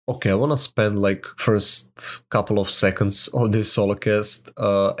Okay, I want to spend like first couple of seconds of this solocast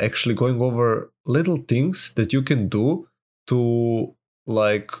actually going over little things that you can do to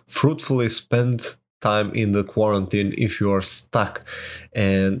like fruitfully spend time in the quarantine if you are stuck.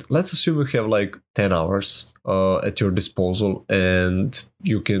 And let's assume you have like 10 hours at your disposal and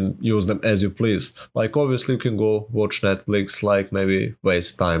you can use them as you please. Like obviously you can go watch Netflix, like maybe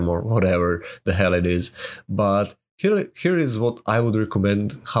waste time or whatever the hell it is. But here is what I would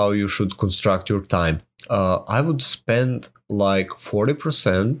recommend how you should construct your time. I would spend like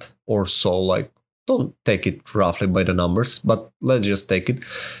 40% or so, like, don't take it roughly by the numbers, but let's just take it.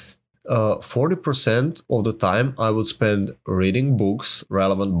 40% of the time I would spend reading books,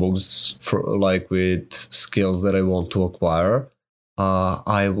 relevant books for like with skills that I want to acquire.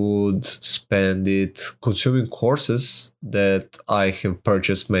 I would spend it consuming courses that I have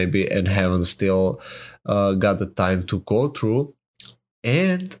purchased maybe and haven't still got the time to go through.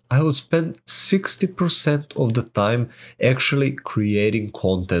 And I would spend 60% of the time actually creating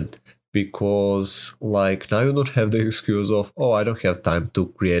content because like now you don't have the excuse of, oh, I don't have time to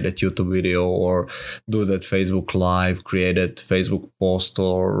create a YouTube video or do that Facebook live, create that Facebook post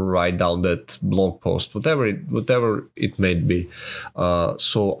or write down that blog post, whatever it may be.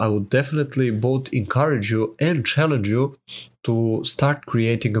 So I would definitely both encourage you and challenge you to start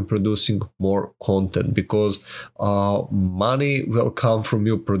creating and producing more content because money will come from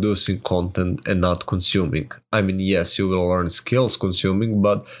you producing content and not consuming. I mean, yes, you will learn skills consuming,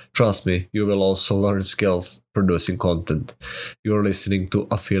 but trust me, you will also learn skills producing content. You're listening to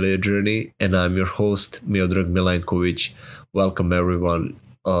Affiliate Journey, and I'm your host, Miodrag Milenkovic. Welcome, everyone.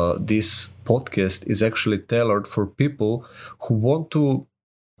 This podcast is actually tailored for people who want to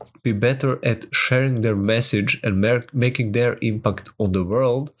be better at sharing their message and making their impact on the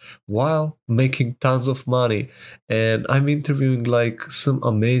world while making tons of money. And I'm interviewing like some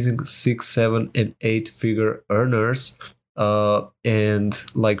amazing 6, 7, and 8 figure earners and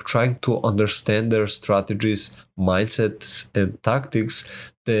like trying to understand their strategies, mindsets, and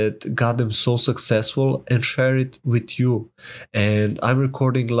tactics that got them so successful and share it with you. And I'm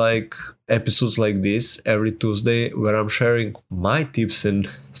recording like episodes like this every Tuesday where I'm sharing my tips and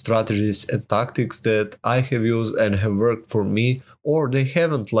strategies and tactics that I have used and have worked for me or they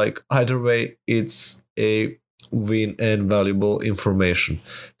haven't. Like either way, it's a win and valuable information.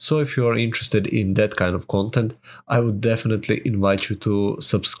 So if you are interested in that kind of content, I would definitely invite you to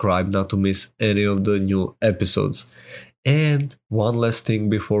subscribe not to miss any of the new episodes. And one last thing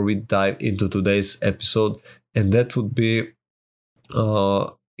before we dive into today's episode, and that would be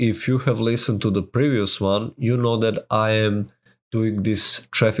if you have listened to the previous one, you know that I am doing this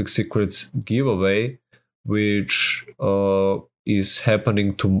Traffic Secrets giveaway, which is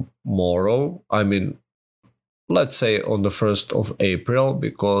happening tomorrow. I mean, let's say on the 1st of April,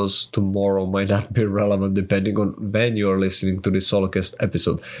 because tomorrow might not be relevant depending on when you are listening to this solocast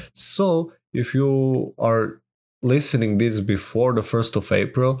episode. So if you are listening this before the 1st of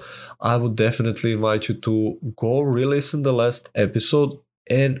April, I would definitely invite you to go re-listen the last episode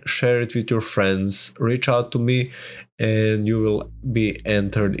and share it with your friends. Reach out to me and you will be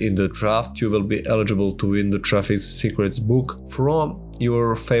entered in the draft. You will be eligible to win the Traffic Secrets book from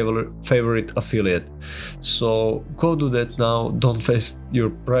your favorite affiliate. So go do that now. Don't waste your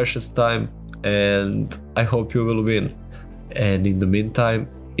precious time and I hope you will win. And in the meantime,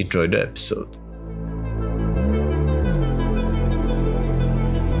 enjoy the episode.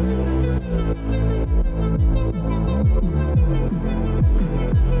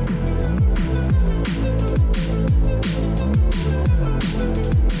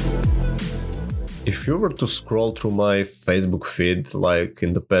 If you were to scroll through my Facebook feed like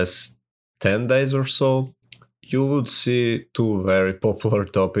in the past 10 days or so, you would see two very popular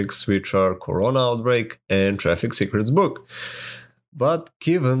topics, which are Corona outbreak and Traffic Secrets book. But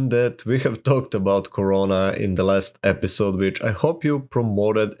given that we have talked about Corona in the last episode, which I hope you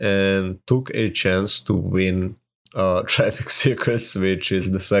promoted and took a chance to win Traffic Secrets, which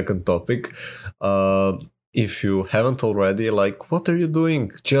is the second topic. If you haven't already, like, what are you doing?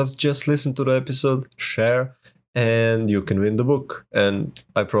 Just listen to the episode, share, and you can win the book. And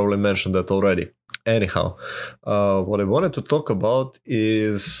I probably mentioned that already. Anyhow, what I wanted to talk about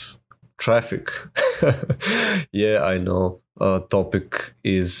is traffic. Yeah, I know. Topic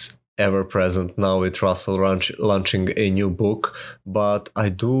is ever present now with Russell launching a new book, but I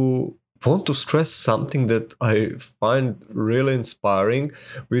do want to stress something that I find really inspiring,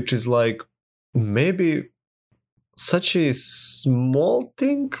 which is like maybe such a small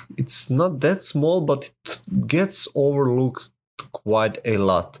thing. It's not that small, but it gets overlooked quite a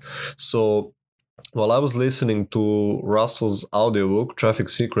lot. So Well, I was listening to Russell's audiobook, Traffic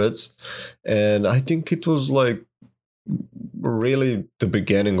Secrets, and I think it was like really the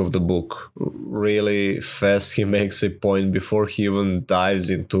beginning of the book. Really fast, he makes a point before he even dives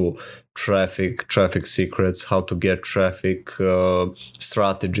into traffic secrets, how to get traffic,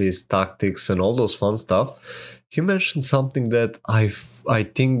 strategies, tactics, and all those fun stuff. He mentioned something that I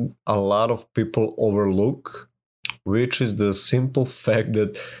think a lot of people overlook, which is the simple fact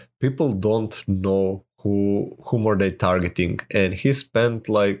that people don't know whom are they targeting, and he spent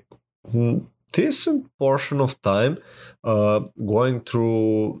like decent portion of time going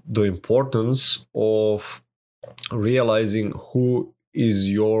through the importance of realizing who is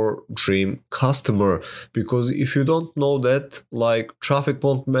your dream customer, because if you don't know that, like, traffic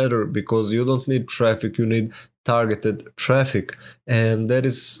won't matter, because you don't need traffic, you need targeted traffic. And that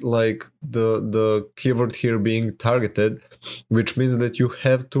is like the keyword here, being targeted, which means that you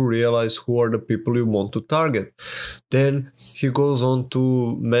have to realize who are the people you want to target. Then he goes on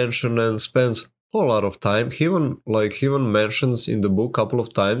to mention and spends a lot of time. He even mentions in the book a couple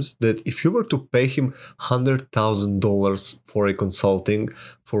of times that if you were to pay him $100,000 for a consulting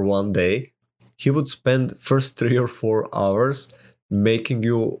for one day, he would spend first 3 or 4 hours making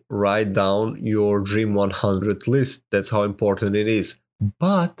you write down your Dream 100 list. That's how important it is.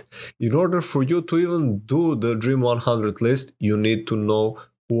 But in order for you to even do the Dream 100 list, you need to know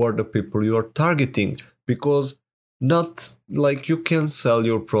who are the people you are targeting, because not like you can sell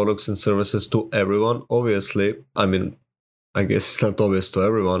your products and services to everyone, obviously. I mean, I guess it's not obvious to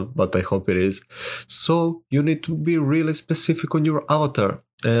everyone, but I hope it is. So you need to be really specific on your avatar.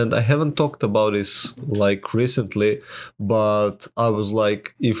 And I haven't talked about this like recently, but I was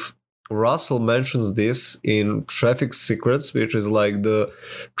like, if Russell mentions this in Traffic Secrets, which is like the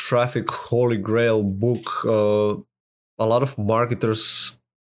traffic holy grail book, a lot of marketers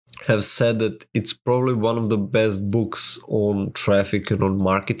have said that it's probably one of the best books on traffic and on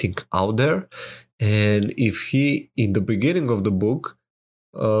marketing out there. And if he, in the beginning of the book,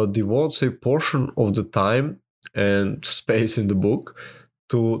 devotes a portion of the time and space in the book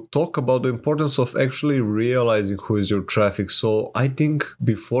to talk about the importance of actually realizing who is your traffic. So I think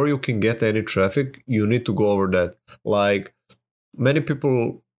before you can get any traffic, you need to go over that. Like, many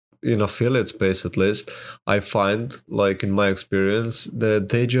people in affiliate space, at least, I find, like in my experience, that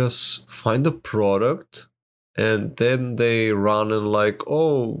they just find a product and then they run and like,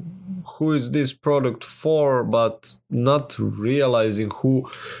 oh, who is this product for, but not realizing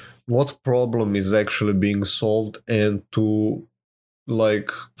what problem is actually being solved, and to,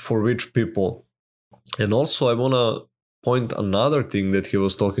 like, for which people. And also I want to point another thing that he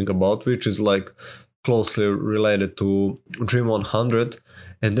was talking about, which is like closely related to Dream 100,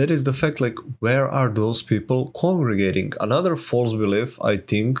 and that is the fact, like, where are those people congregating? Another false belief I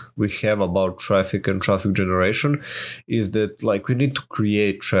think we have about traffic and traffic generation is that, like, we need to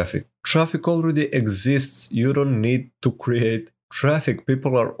create traffic. Traffic already exists. You don't need to create traffic.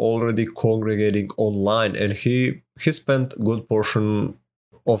 People are already congregating online, and he spent a good portion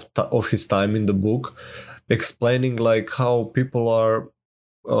of his time in the book explaining like how people are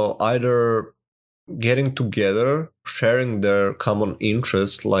either getting together, sharing their common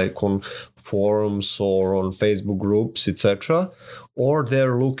interests, like on forums or on Facebook groups, etc., or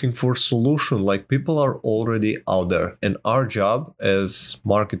they're looking for solution. Like, people are already out there, and our job as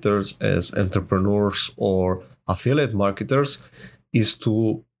marketers, as entrepreneurs or affiliate marketers, is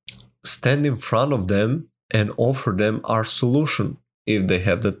to stand in front of them and offer them our solution if they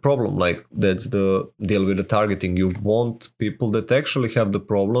have that problem. Like, that's the deal with the targeting. You want people that actually have the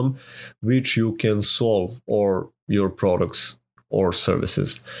problem which you can solve, or your products or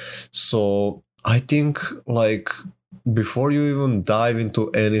services. So I think, like, before you even dive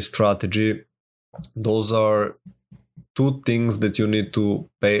into any strategy, those are two things that you need to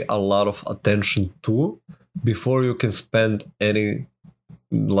pay a lot of attention to before you can spend any,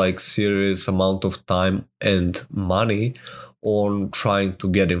 like, serious amount of time and money on trying to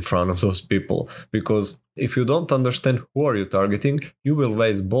get in front of those people. Because if you don't understand who are you targeting, you will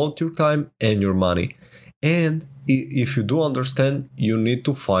waste both your time and your money. And if you do understand, you need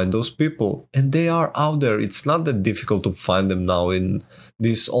to find those people, and they are out there. It's not that difficult to find them now in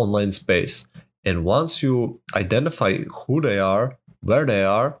this online space. And once you identify who they are, where they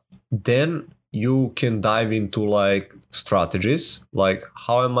are, then you can dive into, like, strategies, like,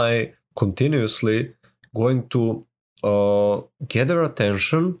 how am I continuously going to get their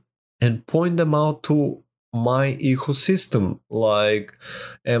attention and point them out to my ecosystem. Like,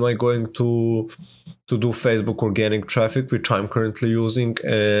 am I going to do Facebook organic traffic, which I'm currently using,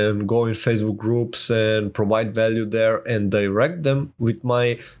 and go in Facebook groups and provide value there and direct them with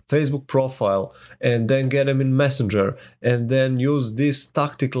my Facebook profile, and then get them in Messenger, and then use this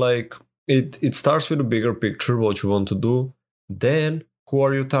tactic. Like, it starts with a bigger picture, what you want to do, then who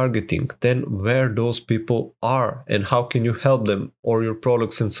are you targeting, then where those people are and how can you help them or your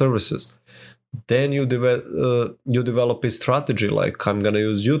products and services. Then you develop a strategy, like, I'm gonna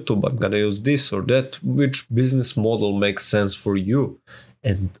use YouTube, I'm gonna use this or that, which business model makes sense for you,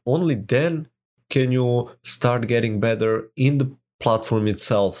 and only then can you start getting better in the platform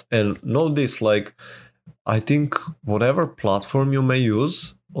itself. And know this, like, I think whatever platform you may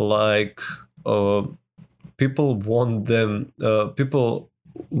use, like, uh, people want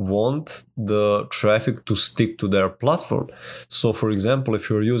the traffic to stick to their platform. So for example, if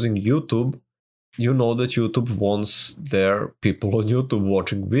you're using YouTube, you know that YouTube wants their people on YouTube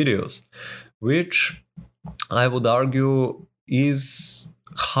watching videos, which I would argue is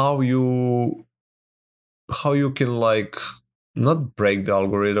how you can, like, not break the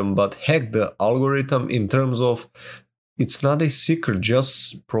algorithm but hack the algorithm, in terms of, it's not a secret,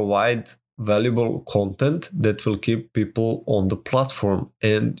 just provide valuable content that will keep people on the platform,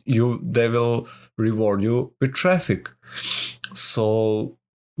 and they will reward you with traffic. So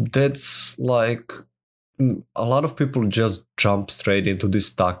that's like, a lot of people just jump straight into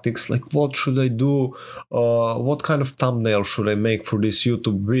these tactics, like, what should I do, what kind of thumbnail should I make for this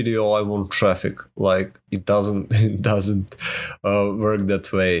YouTube video, I want traffic. Like, it doesn't it doesn't work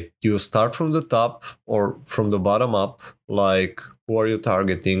that way. You start from the top or from the bottom up, like, who are you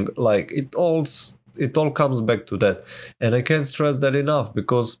targeting, like, it all comes back to that. And I can't stress that enough,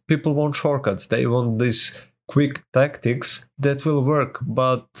 because people want shortcuts, they want these quick tactics that will work.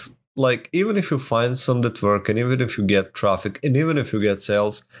 But, like, even if you find some that work, and even if you get traffic, and even if you get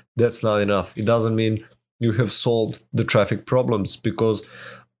sales, that's not enough. It doesn't mean you have solved the traffic problems, because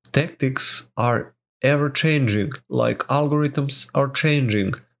tactics are ever changing, like, algorithms are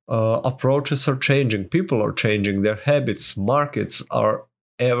changing, approaches are changing, people are changing, their habits, markets are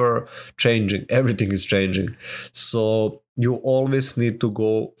ever changing, everything is changing. So you always need to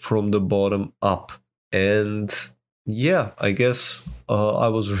go from the bottom up. And yeah, I guess I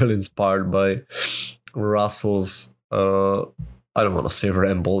was really inspired by Russell's, I don't want to say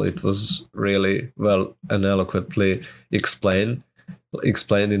ramble, it was really well and eloquently explained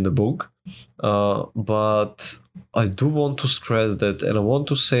in the book. But I do want to stress that, and I want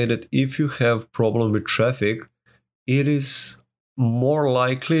to say that if you have problem with traffic, it is more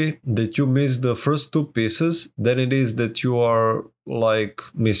likely that you miss the first two pieces than it is that you are, like,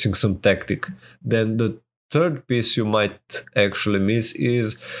 missing some tactic. Then the third piece you might actually miss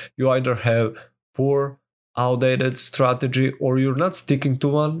is you either have poor, outdated strategy, or you're not sticking to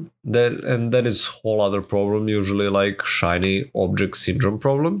one. That is whole other problem, usually, like, shiny object syndrome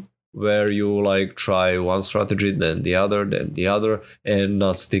problem, where you, like, try one strategy, then the other, and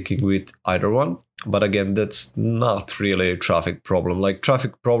not sticking with either one. But again, that's not really a traffic problem. Like,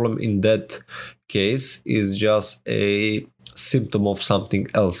 traffic problem in that case is just a symptom of something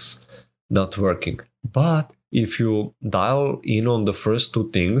else not working. But if you dial in on the first two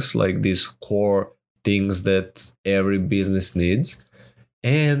things, like these core things that every business needs,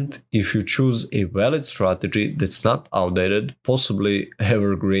 and if you choose a valid strategy that's not outdated, possibly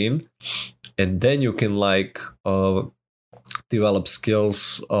evergreen, and then you can, like, develop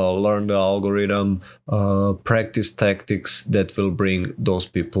skills, learn the algorithm, practice tactics that will bring those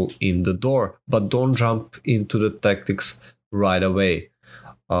people in the door. But don't jump into the tactics right away.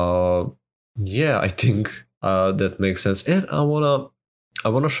 Yeah, I think that makes sense. And I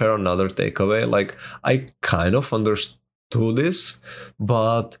wanna share another takeaway. Like, I kind of understood this,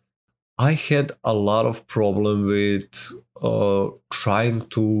 but I had a lot of problem with trying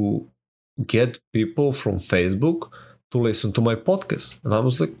to get people from Facebook to listen to my podcast, and I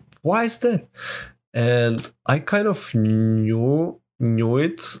was like, why is that? And I kind of knew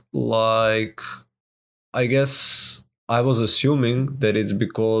it. Like, I guess I was assuming that it's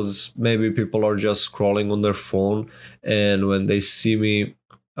because maybe people are just scrolling on their phone, and when they see me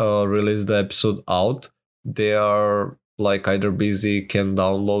release the episode out, they are, like, either busy, can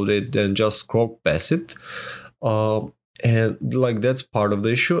download it, and just scroll past it. And like that's part of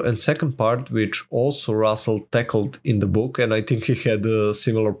the issue. And second part, which also Russell tackled in the book, and I think he had a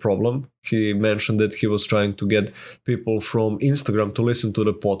similar problem. He mentioned that he was trying to get people from Instagram to listen to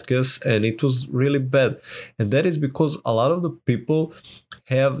the podcast, and it was really bad. And that is because a lot of the people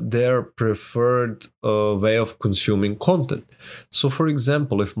have their preferred way of consuming content. So for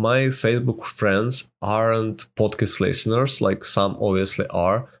example, if my Facebook friends aren't podcast listeners, like some obviously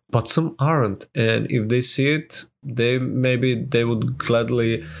are, but some aren't, and if they see it, they would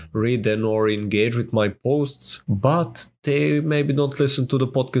gladly read and or engage with my posts, but they maybe don't listen to the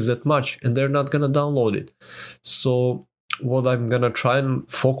podcast that much, and they're not gonna download it. So what I'm gonna try and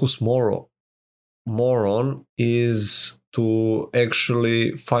focus more on is to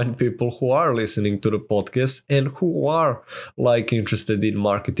actually find people who are listening to the podcast and who are like interested in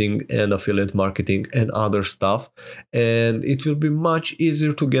marketing and affiliate marketing and other stuff. And it will be much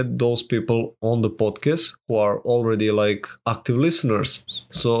easier to get those people on the podcast who are already like active listeners.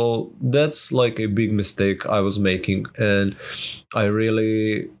 So that's like a big mistake I was making, and I'm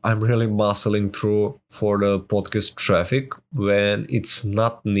really muscling through for the podcast traffic when it's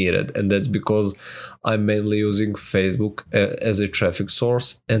not needed, and that's because I'm mainly using Facebook as a traffic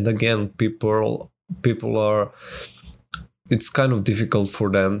source. And again, people are, it's kind of difficult for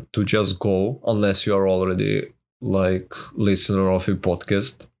them to just go unless you are already like listener of a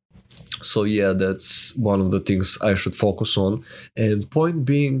podcast. So yeah, that's one of the things I should focus on. And point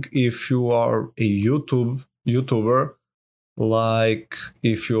being, if you are a YouTuber, like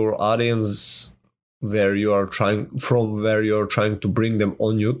if your audience where you're trying to bring them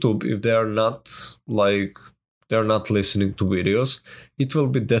on YouTube, if they're not listening to videos, it will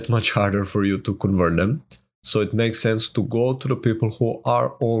be that much harder for you to convert them. So it makes sense to go to the people who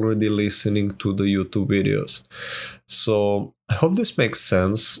are already listening to the YouTube videos. So I hope this makes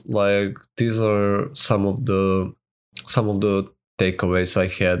sense. Like these are some of the takeaways I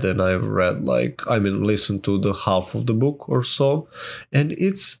had, and I've read listened to the half of the book or so, and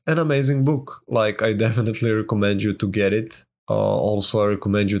it's an amazing book. Like I definitely recommend you to get it. Also, I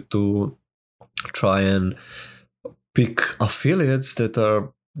recommend you to try and pick affiliates that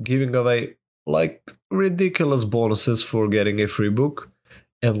are giving away like ridiculous bonuses for getting a free book.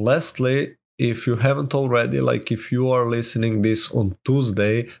 And lastly, if you haven't already, like if you are listening this on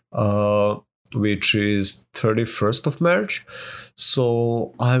Tuesday, which is 31st of March,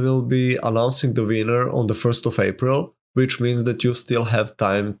 so I will be announcing the winner on the 1st of April, which means that you still have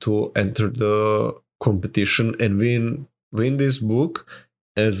time to enter the competition and win this book,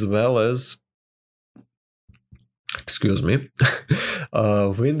 as well as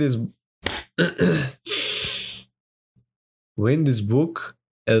win this book,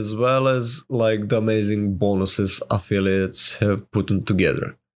 as well as like the amazing bonuses affiliates have put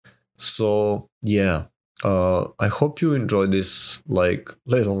together. So yeah, I hope you enjoyed this like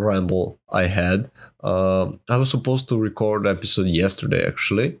little ramble I had. I was supposed to record episode yesterday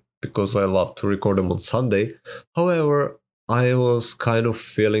actually, because I love to record them on Sunday. However, I was kind of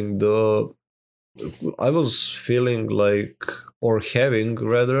feeling having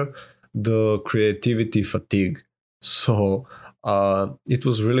rather the creativity fatigue. So it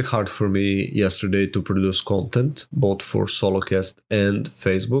was really hard for me yesterday to produce content, both for Solocast and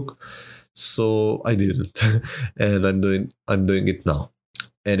Facebook. So I didn't, and I'm doing it now.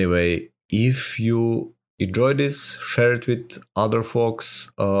 Anyway, if you enjoy this, share it with other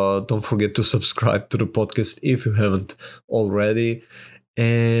folks. Don't forget to subscribe to the podcast if you haven't already.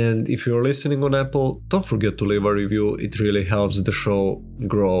 And if you're listening on Apple, don't forget to leave a review. It really helps the show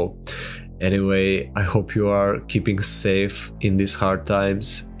grow. Anyway, I hope you are keeping safe in these hard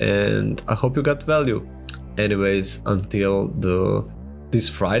times, and I hope you got value. Anyways, until this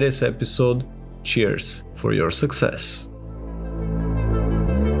Friday's episode, cheers for your success.